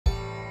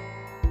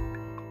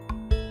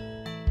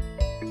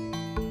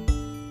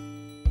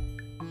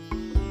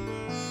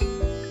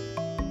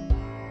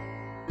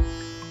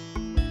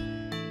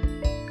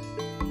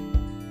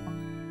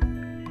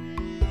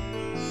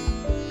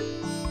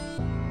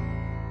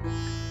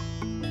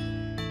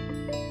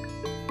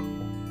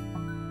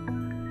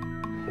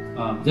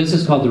This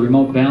is called the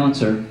remote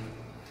balancer,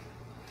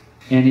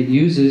 and it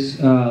uses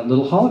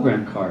little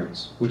hologram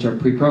cards, which are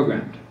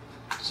pre-programmed.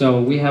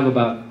 So we have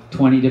about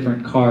 20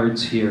 different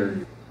cards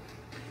here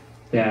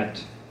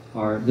that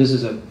are, this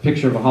is a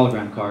picture of a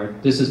hologram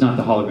card. This is not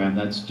the hologram,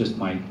 that's just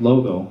my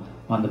logo.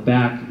 On the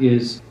back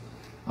is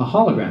a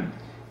hologram.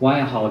 Why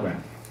a hologram?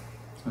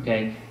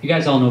 Okay, you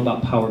guys all know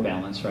about power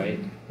balance, right?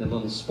 The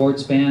little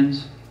sports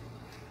bands.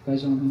 You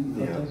guys all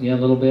know about those? Yeah, a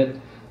little bit.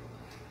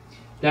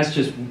 That's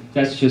just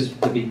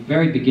the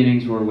very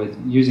beginnings were with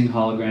using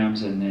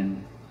holograms, and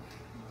then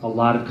a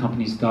lot of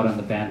companies got on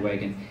the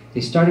bandwagon.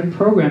 They started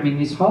programming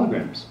these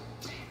holograms,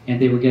 and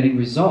they were getting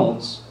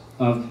results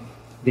of,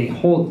 they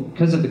hold,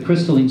 because of the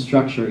crystalline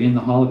structure in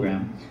the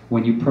hologram,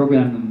 when you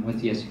program them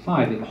with the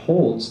SE5, it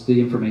holds the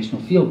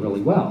informational field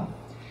really well.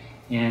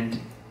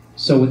 And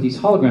so with these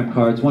hologram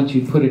cards, once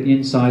you put it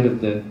inside of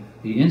the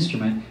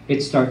instrument,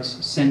 it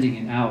starts sending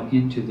it out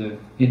into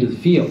the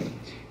field.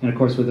 And of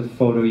course, with a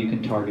photo, you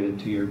can target it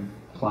to your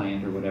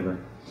client or whatever.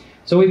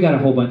 So we've got a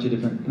whole bunch of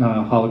different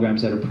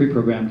holograms that are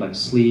pre-programmed, like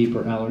sleep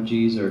or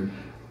allergies or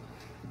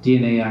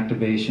DNA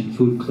activation,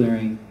 food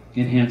clearing,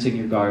 enhancing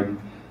your garden.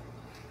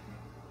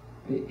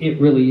 It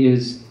really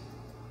is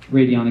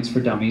radionics for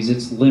dummies.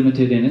 It's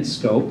limited in its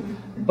scope,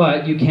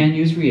 but you can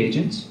use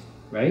reagents,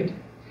 right?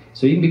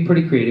 So you can be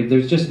pretty creative.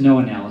 There's just no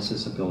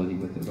analysis ability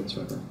with it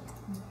whatsoever.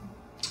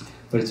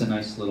 But it's a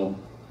nice little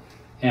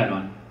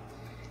add-on.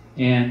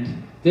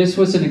 And this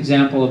was an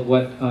example of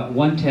what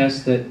one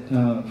test that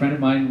a friend of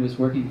mine was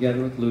working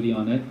together with Ludi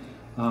on it.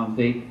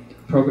 They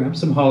programmed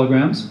some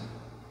holograms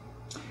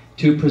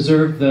to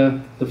preserve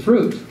the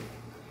fruit.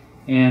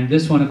 And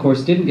this one, of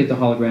course, didn't get the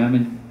hologram,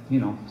 and, you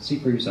know, see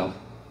for yourself.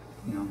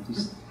 You know,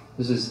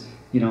 this is,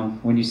 you know,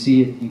 when you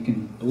see it, you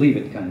can believe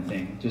it kind of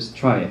thing. Just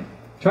try it.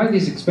 Try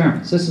these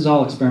experiments. This is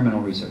all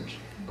experimental research.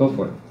 Go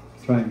for it.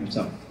 Try them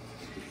yourself.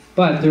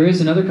 But there is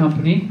another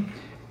company,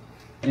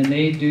 and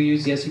they do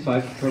use the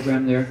SE5 to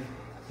program their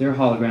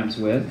holograms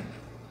with.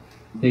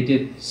 They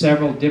did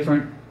several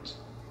different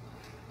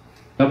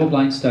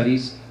double-blind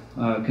studies,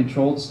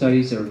 controlled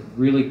studies. They're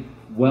really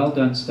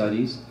well-done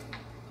studies.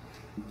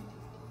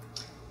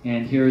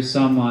 And here's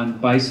some on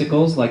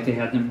bicycles, like they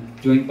had them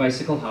doing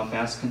bicycle. How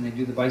fast can they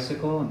do the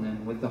bicycle? And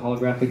then with the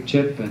holographic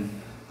chip, and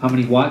how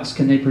many watts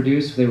can they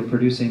produce? They were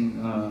producing,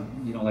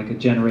 you know, like a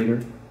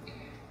generator.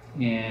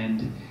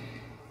 And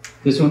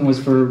this one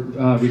was for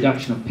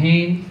reduction of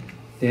pain.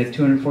 They had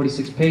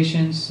 246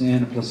 patients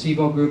and a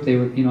placebo group. They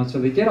were, you know, so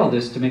they did all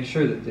this to make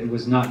sure that it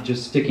was not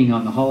just sticking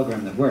on the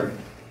hologram that worked.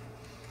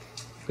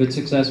 Good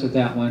success with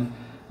that one.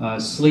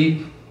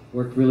 Sleep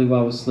worked really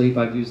well with sleep.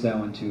 I've used that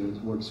one too.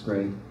 It works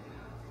great.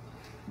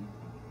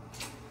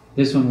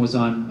 This one was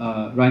on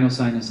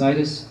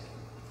rhinosinusitis.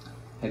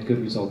 Had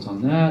good results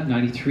on that.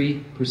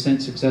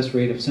 93% success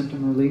rate of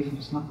symptom relief.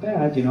 It's not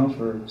bad, you know,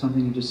 for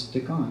something you just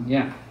stick on.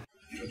 Yeah.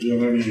 Do you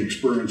have any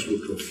experience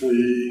with the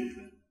flea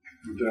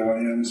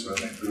medallions? I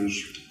think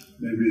there's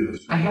maybe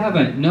a... I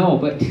haven't, no,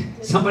 but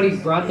somebody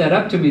brought that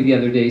up to me the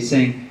other day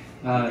saying,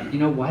 you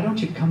know, why don't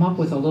you come up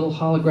with a little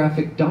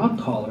holographic dog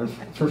collar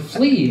for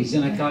fleas?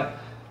 And I thought,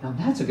 now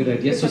that's a good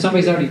idea. So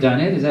somebody's already done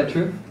it, is that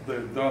true?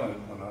 They've done it,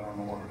 but I don't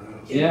know what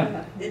it is.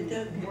 Yeah. It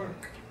doesn't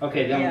work.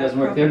 Okay, that one doesn't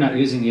work. They're not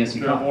using the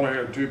SE5. I've only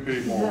had 2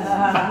 people.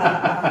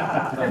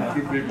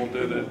 2 people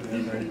did it,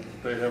 and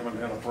they haven't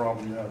had a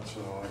problem yet. So.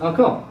 Oh,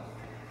 cool.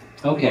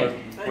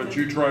 Okay. But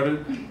you tried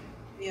it?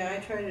 Yeah, I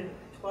tried it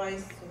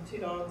twice and 2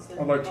 dogs.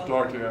 I'd like to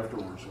talk to you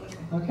afterwards.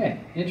 Okay,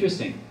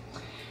 interesting.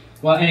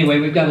 Well, anyway,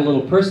 we've got a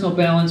little personal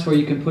balance where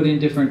you can put in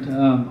different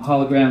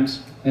holograms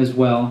as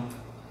well.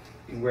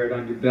 You can wear it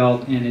on your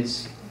belt, and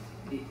it's,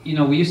 you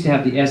know, we used to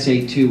have the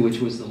SA2,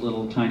 which was the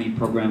little tiny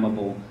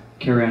programmable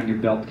carry on your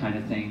belt kind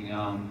of thing,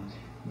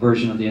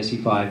 version of the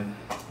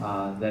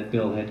SE5 that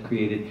Bill had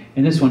created.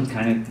 And this one's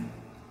kind of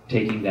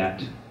taking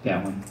that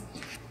one.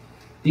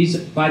 These,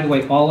 by the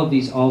way, all of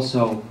these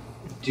also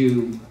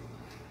do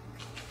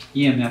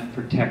EMF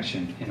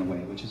protection in a way,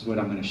 which is what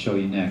I'm going to show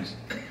you next.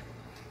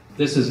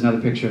 This is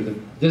another picture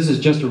of this is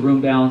just a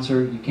room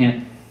balancer. You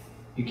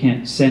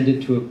can't send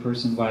it to a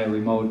person via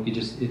remote. It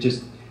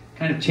just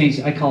kind of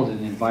changes. I called it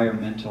an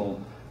environmental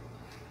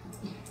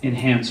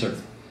enhancer.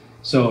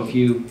 So if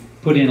you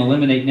put in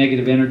eliminate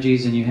negative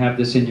energies and you have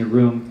this in your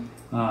room,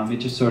 it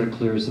just sort of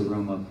clears the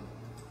room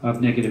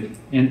of negative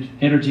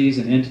energies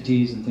and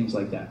entities and things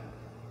like that.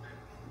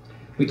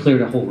 We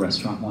cleared a whole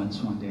restaurant one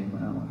day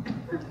when I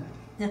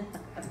went.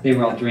 They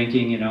were all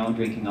drinking, you know,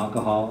 drinking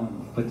alcohol,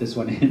 and put this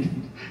one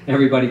in.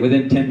 Everybody,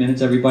 within 10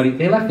 minutes,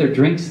 they left their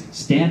drinks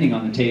standing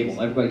on the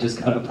table. Everybody just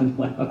got up and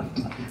left.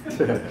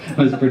 It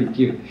was pretty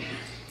cute.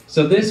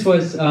 So this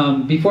was,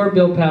 before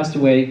Bill passed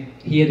away,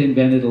 he had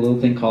invented a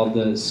little thing called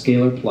the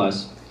Scalar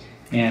Plus,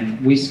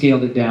 and we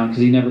scaled it down,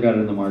 because he never got it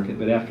on the market,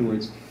 but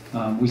afterwards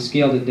we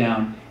scaled it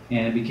down,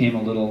 and it became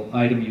a little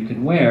item you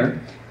can wear,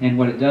 and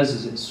what it does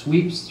is it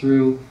sweeps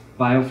through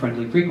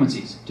bio-friendly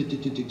frequencies,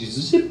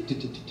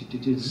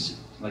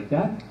 like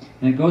that,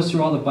 and it goes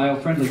through all the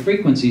bio-friendly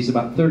frequencies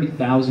about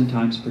 30,000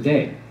 times per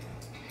day.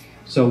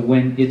 So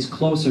when it's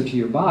closer to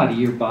your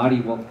body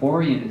will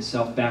orient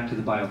itself back to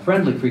the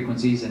bio-friendly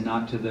frequencies and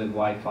not to the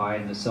Wi-Fi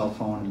and the cell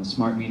phone and the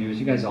smart meters.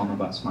 You guys all know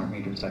about smart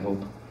meters, I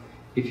hope.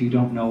 If you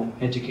don't know,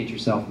 educate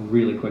yourself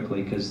really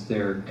quickly because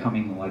they're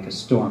coming like a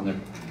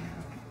storm.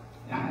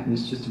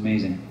 It's just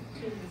amazing.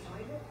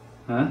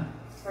 Huh?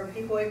 Are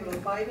people able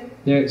to fight it?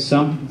 There is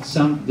some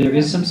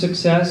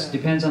success.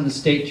 Depends on the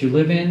state you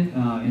live in.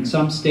 In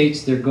some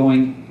states, they're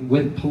going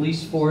with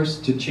police force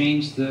to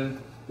change the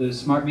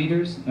smart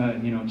meters.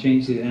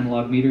 Change the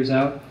analog meters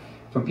out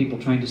from people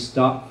trying to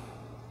stop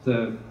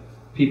the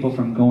people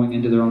from going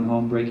into their own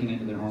home, breaking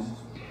into their home.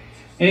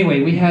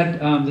 Anyway, we had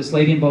this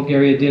lady in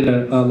Bulgaria did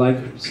a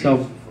live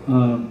stealth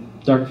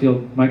dark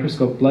field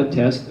microscope blood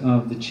test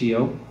of the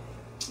CHIO.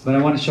 But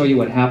I want to show you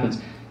what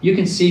happens. You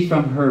can see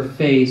from her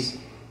face,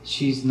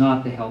 she's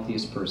not the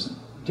healthiest person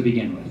to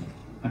begin with.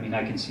 I mean,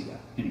 I can see that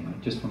anyway,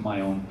 just from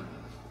my own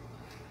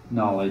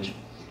knowledge.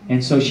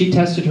 And so she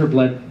tested her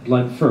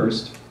blood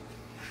first,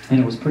 and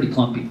it was pretty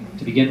clumpy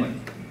to begin with.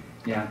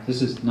 Yeah,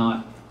 this is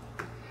not...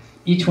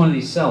 Each one of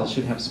these cells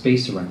should have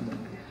space around them.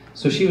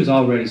 So she was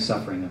already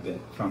suffering a bit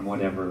from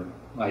whatever,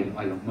 I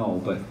don't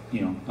know, but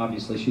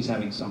obviously she's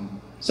having some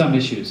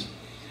issues.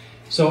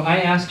 So I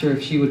asked her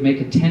if she would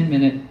make a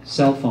 10-minute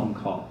cell phone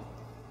call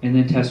and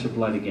then test her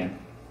blood again.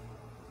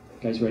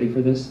 You guys ready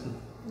for this?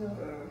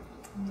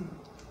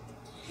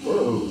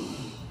 Whoa.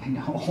 I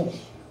know.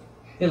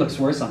 It looks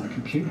worse on the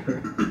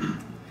computer.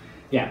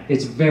 Yeah,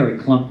 it's very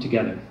clumped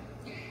together.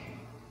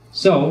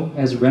 So,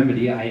 as a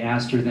remedy, I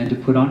asked her then to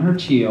put on her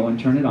CHIO and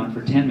turn it on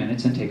for 10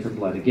 minutes and take her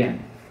blood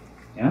again.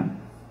 Yeah?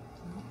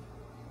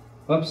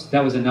 Oops,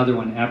 that was another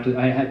one after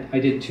I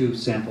did 2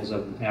 samples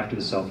of after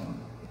the cell phone.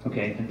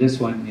 Okay, and this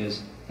one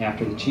is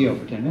after the CHIO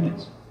for 10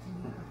 minutes.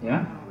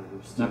 Yeah?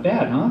 Not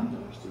bad, huh?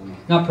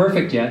 Not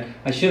perfect yet.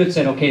 I should have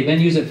said, okay, then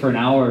use it for an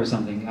hour or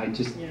something. I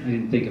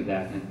didn't think of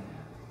that. And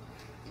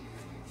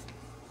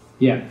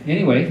yeah,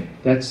 anyway,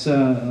 that's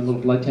a little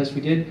blood test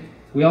we did.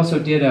 We also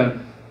did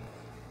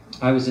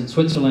I was in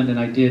Switzerland and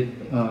I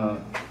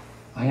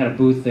had a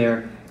booth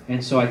there,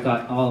 and so I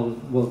thought,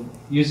 we'll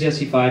use the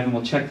SE5 and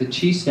we'll check the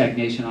chi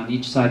stagnation on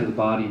each side of the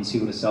body and see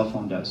what a cell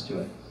phone does to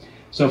it.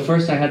 So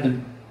first I had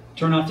them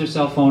turn off their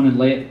cell phone and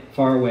lay it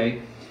far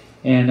away,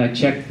 and I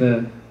checked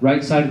the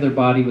right side of their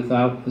body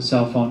without the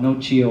cell phone, no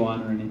CHIO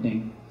on or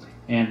anything,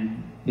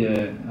 and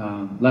the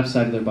left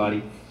side of their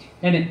body.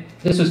 And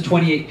this was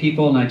 28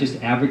 people, and I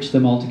just averaged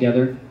them all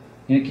together,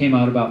 and it came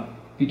out about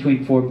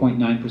between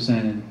 4.9%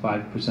 and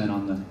 5%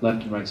 on the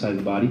left and right side of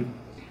the body.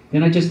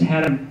 Then I just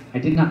had them, I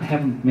did not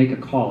have them make a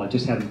call, I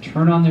just had them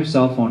turn on their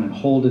cell phone and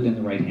hold it in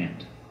the right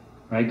hand,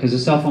 right? Because the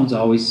cell phone's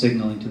always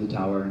signaling to the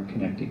tower and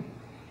connecting.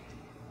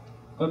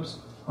 Oops,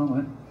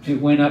 it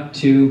went up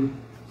to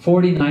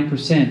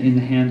 49% in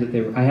the hand that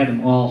they were, I had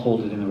them all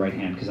hold it in the right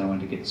hand because I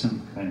wanted to get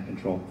some kind of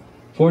control.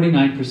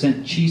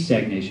 49% chi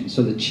stagnation,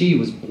 so the chi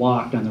was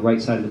blocked on the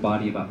right side of the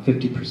body about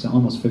 50%,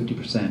 almost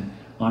 50%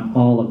 on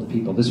all of the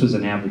people. This was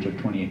an average of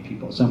 28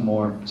 people, some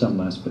more, some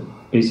less, but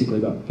basically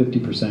about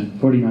 50%,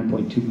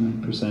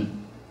 49.29%.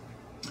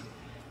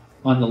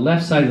 On the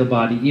left side of the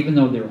body, even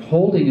though they were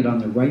holding it on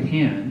their right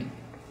hand,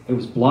 it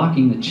was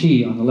blocking the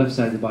chi on the left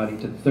side of the body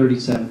to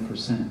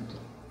 37%.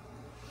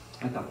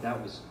 I thought that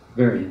was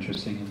very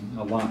interesting and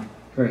a lot,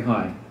 very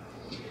high.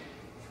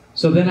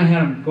 So then I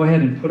had them go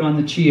ahead and put on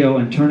the CHIO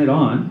and turn it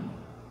on,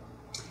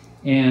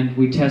 and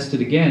we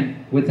tested again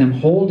with them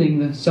holding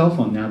the cell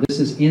phone. Now this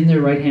is in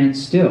their right hand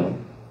still.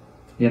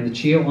 They have the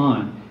CHIO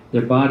on.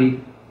 Their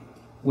body,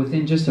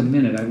 within just a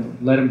minute, I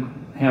let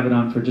them have it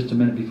on for just a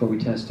minute before we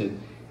tested,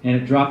 and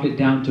it dropped it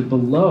down to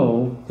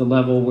below the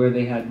level where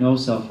they had no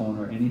cell phone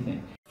or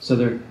anything. So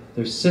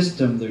their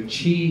system, their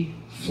chi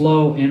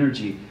flow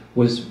energy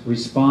was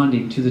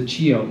responding to the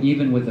CHIO,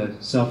 even with a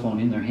cell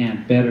phone in their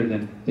hand, better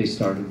than they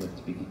started with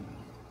to begin with.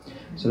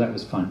 So that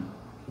was fun.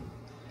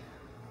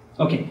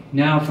 Okay,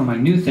 now for my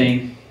new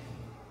thing.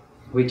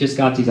 We just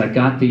got these. I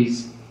got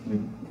these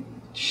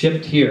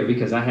shipped here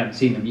because I haven't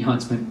seen them.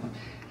 Jan's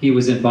he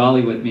was in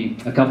Bali with me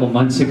a couple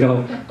months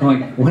ago,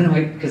 going, when do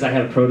I, because I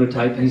had a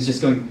prototype, and he's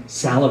just going,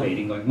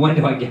 salivating, going, when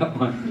do I get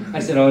one? I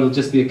said, oh, it'll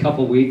just be a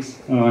couple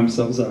weeks. Oh, I'm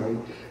so sorry.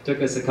 It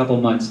took us a couple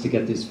months to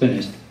get this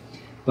finished.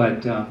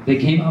 But they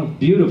came out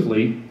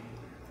beautifully.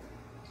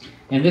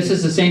 And this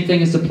is the same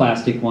thing as the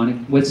plastic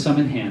one with some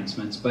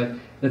enhancements. But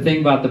the thing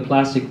about the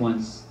plastic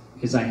ones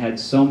is I had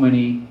so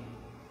many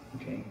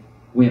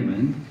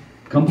women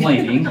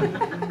complaining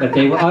that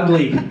they were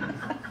ugly.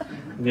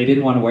 And they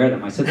didn't want to wear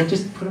them. I said, well,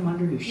 just put them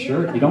under your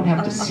shirt. You don't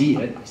have to see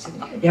it. I said,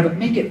 yeah, but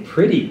make it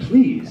pretty,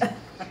 please.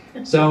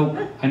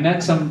 So I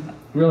met some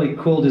really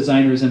cool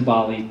designers in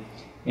Bali,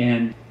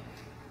 and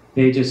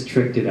they just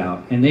tricked it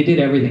out. And they did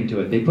everything to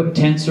it. They put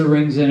tensor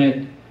rings in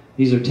it.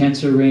 These are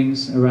tensor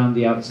rings around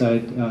the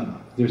outside.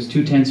 There's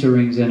 2 tensor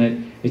rings in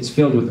it. It's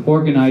filled with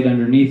orgonite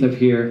underneath of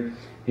here.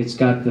 It's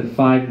got the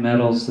 5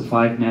 metals, the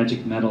 5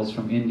 magic metals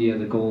from India,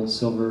 the gold,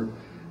 silver,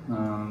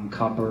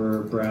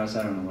 copper, brass,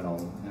 I don't know what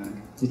all.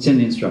 It's in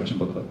the instruction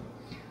booklet.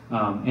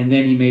 And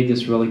then he made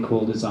this really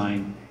cool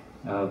design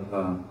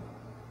of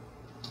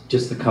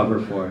just the cover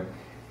for it.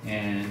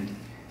 And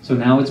so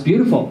now it's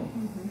beautiful,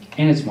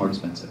 and it's more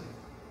expensive.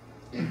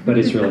 But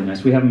it's really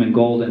nice. We have them in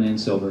gold and in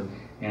silver,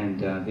 and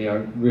they are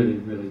really,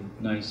 really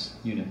nice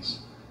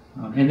units.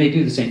 And they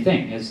do the same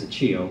thing as the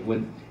Chio.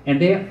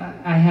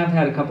 I have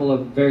had a couple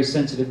of very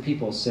sensitive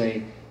people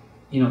say,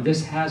 you know,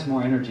 this has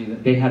more energy.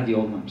 They had the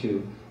old one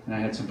too, and I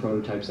had some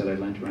prototypes that I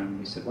lent around, and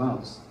they said, wow,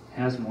 this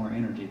has more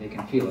energy. They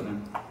can feel it.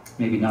 I'm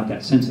maybe not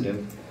that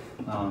sensitive,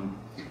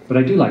 but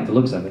I do like the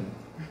looks of it.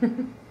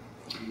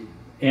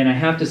 And I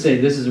have to say,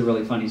 this is a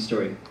really funny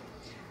story.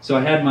 So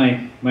I had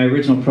my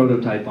original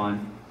prototype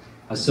on,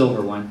 a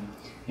silver one,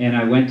 and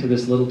I went to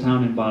this little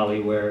town in Bali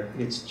where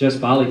it's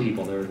just Bali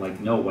people. There are like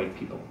no white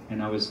people.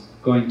 And I was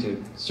going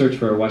to search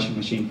for a washing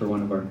machine for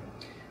one of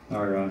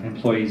our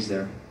employees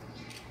there.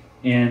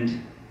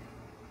 And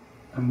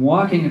I'm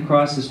walking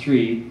across the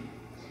street,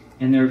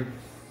 and there are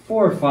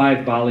 4 or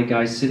 5 Bali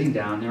guys sitting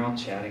down. They're all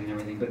chatting and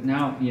everything, but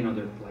now, you know,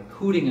 they're like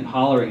hooting and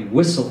hollering and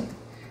whistling.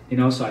 You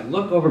know, so I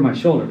look over my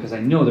shoulder because I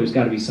know there's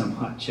got to be some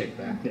hot chick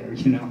back there,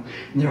 you know.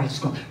 And they're all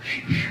just going,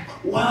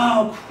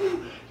 wow,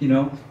 you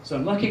know. So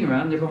I'm looking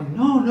around, and they're going,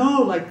 no,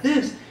 no, like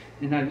this.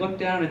 And I look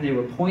down, and they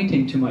were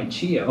pointing to my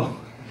Chio.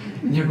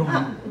 And they're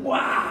going,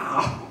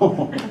 wow.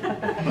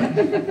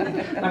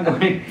 I'm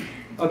going,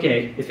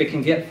 okay, if it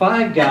can get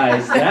 5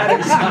 guys that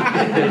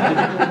excited,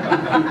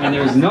 and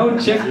there's no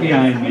chick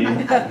behind me,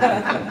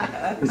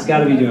 it's got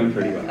to be doing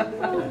pretty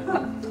well.